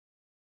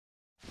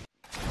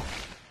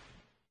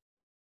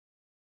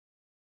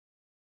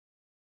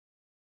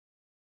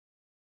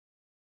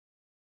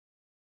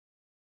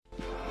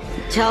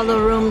Tell the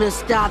room to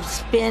stop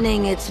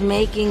spinning, it's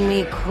making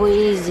me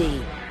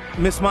queasy.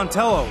 Miss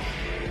Montello,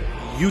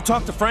 you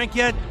talked to Frank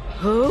yet?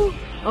 Who?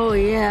 Oh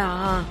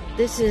yeah,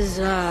 this is,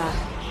 a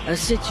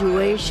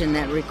situation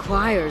that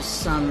requires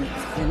some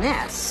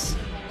finesse.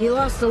 He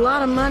lost a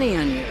lot of money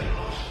on you.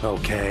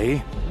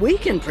 Okay. We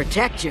can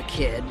protect you,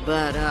 kid,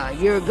 but,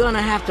 you're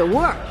gonna have to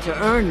work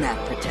to earn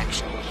that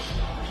protection.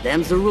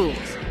 Them's the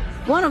rules.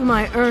 One of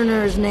my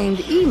earners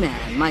named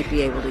E-Man might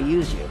be able to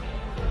use you.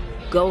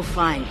 Go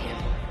find him.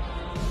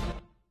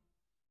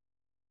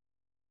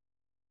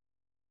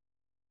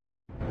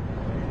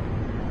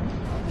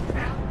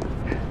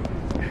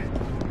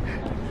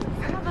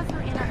 Some of us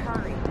are in a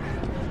hurry.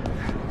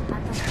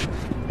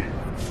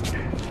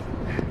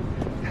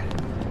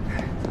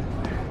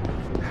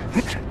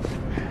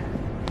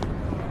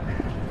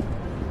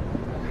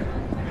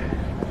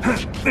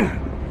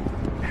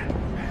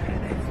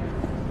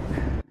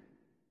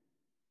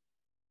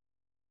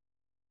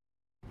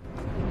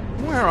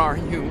 Where are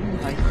you,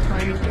 my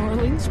tiny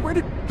darlings? Where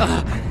did...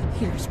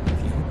 here's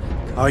with you.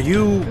 Are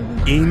you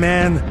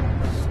E-Man?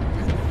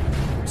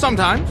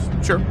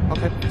 Sometimes, sure,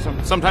 okay.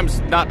 Sometimes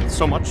not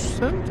so much.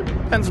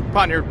 Depends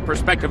upon your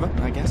perspective,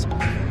 I guess.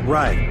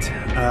 Right.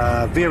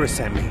 Vera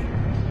sent me.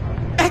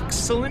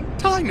 Excellent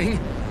timing,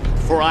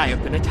 for I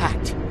have been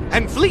attacked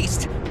and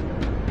fleeced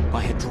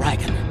by a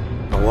dragon.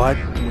 A what?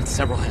 With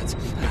several heads.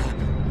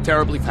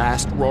 Terribly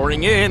fast,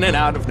 roaring in and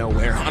out of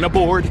nowhere. On a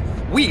board,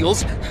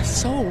 wheels,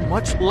 so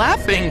much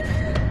laughing.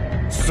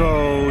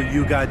 So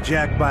you got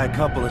jacked by a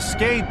couple of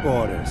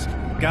skateboarders.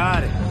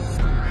 Got it.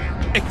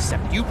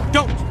 Except you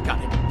don't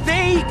got it.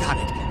 They got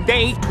it.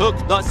 They took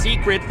the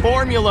secret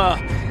formula.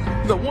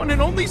 The one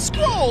and only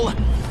scroll.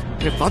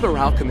 If other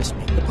alchemists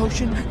make the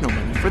potion, no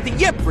money for the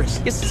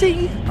Ypres, you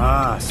see?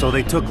 Ah, so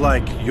they took,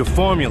 like, your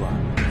formula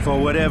for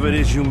whatever it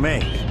is you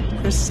make.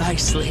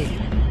 Precisely.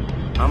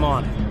 I'm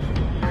on it.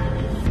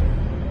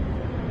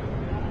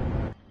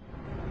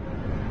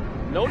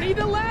 No need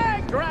to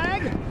lag,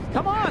 Drag.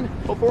 Come on,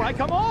 before I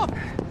come off.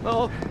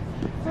 Oh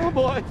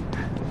boy.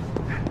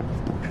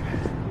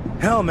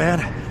 Hell, man.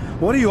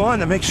 What are you on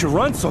that makes you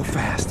run so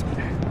fast?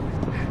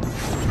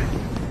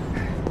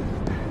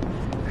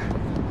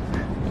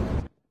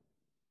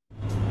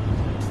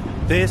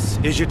 This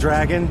is your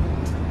dragon?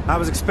 I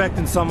was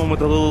expecting someone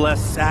with a little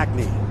less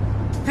acne.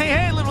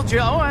 Hey, little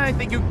Joe, I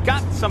think you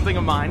got something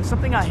of mine,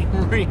 something I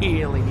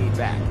really need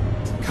back.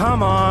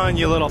 Come on,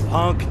 you little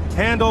punk.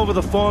 Hand over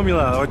the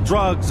formula, or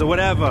drugs, or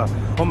whatever,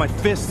 or my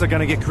fists are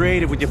gonna get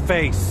creative with your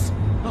face.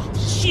 Oh,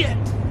 shit!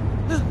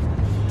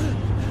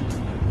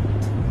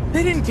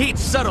 They didn't teach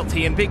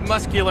subtlety in Big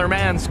Muscular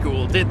Man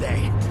School, did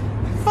they?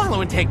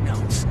 Follow and take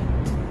notes.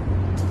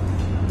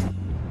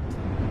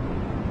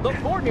 The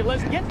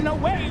formula's getting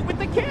away with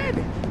the kid!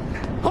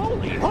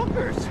 Holy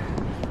hookers!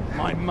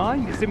 My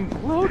mind is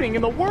imploding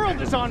and the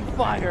world is on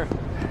fire!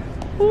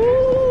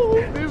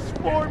 Ooh, this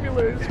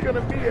formula is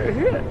gonna be a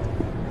hit!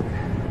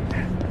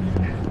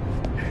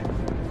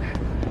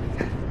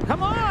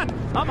 Come on!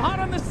 I'm hot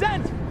on the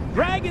scent!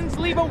 Dragons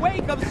leave a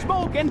wake of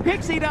smoke and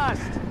pixie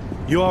dust!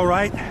 You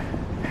alright?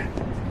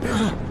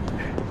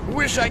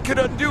 Wish I could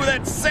undo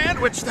that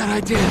sandwich that I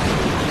did.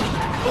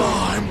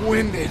 Oh, I'm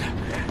winded.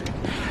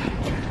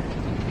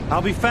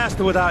 I'll be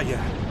faster without you.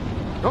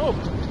 Go!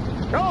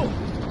 Go!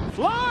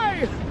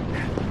 Fly!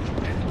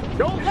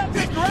 Don't let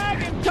the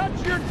dragon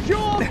touch your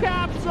jewel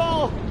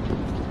capsule!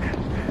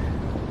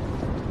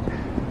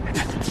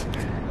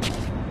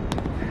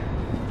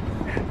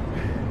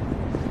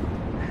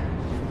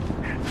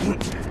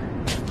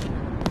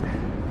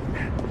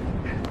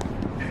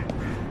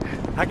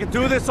 I can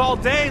do this all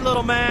day,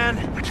 little man.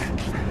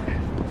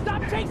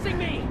 Stop chasing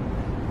me!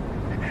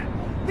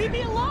 Leave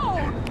me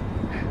alone!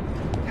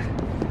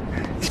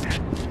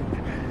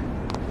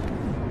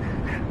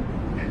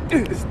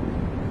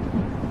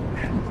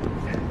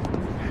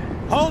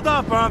 Hold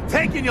up, or I'm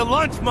taking your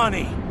lunch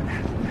money.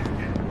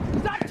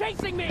 Stop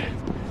chasing me!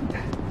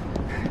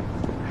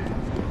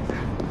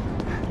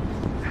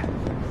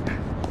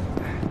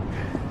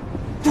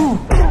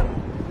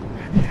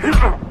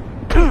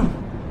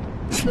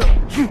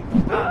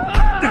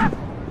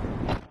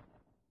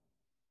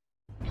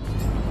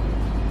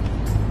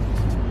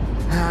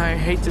 I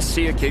hate to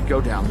see a kid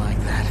go down like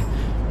that.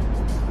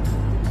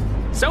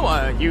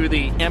 So, you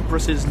the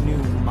Empress's new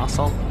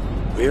muscle?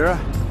 Vera?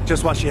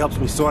 Just while she helps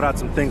me sort out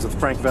some things with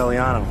Frank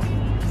Valiano.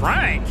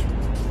 Frank?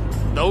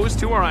 Those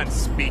two are on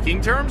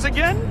speaking terms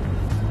again?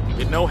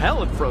 Didn't know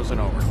hell had frozen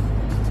over.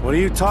 What are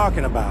you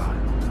talking about?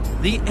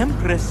 The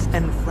Empress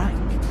and Frank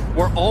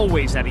were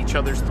always at each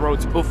other's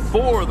throats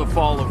before the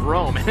fall of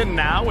Rome, and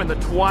now in the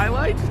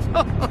twilight?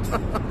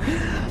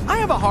 I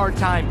have a hard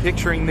time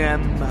picturing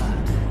them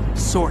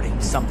sorting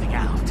something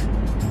out.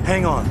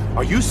 Hang on,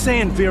 are you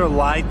saying Vera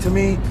lied to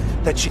me?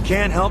 That she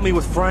can't help me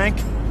with Frank?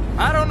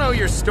 I don't know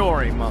your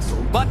story,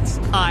 Muscle, but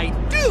I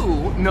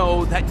do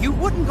know that you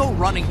wouldn't go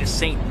running to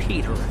St.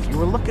 Peter if you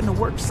were looking to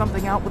work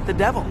something out with the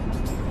devil.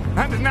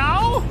 And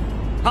now,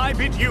 I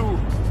bid you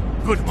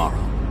good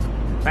morrow.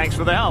 Thanks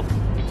for the help.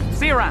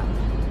 See you around.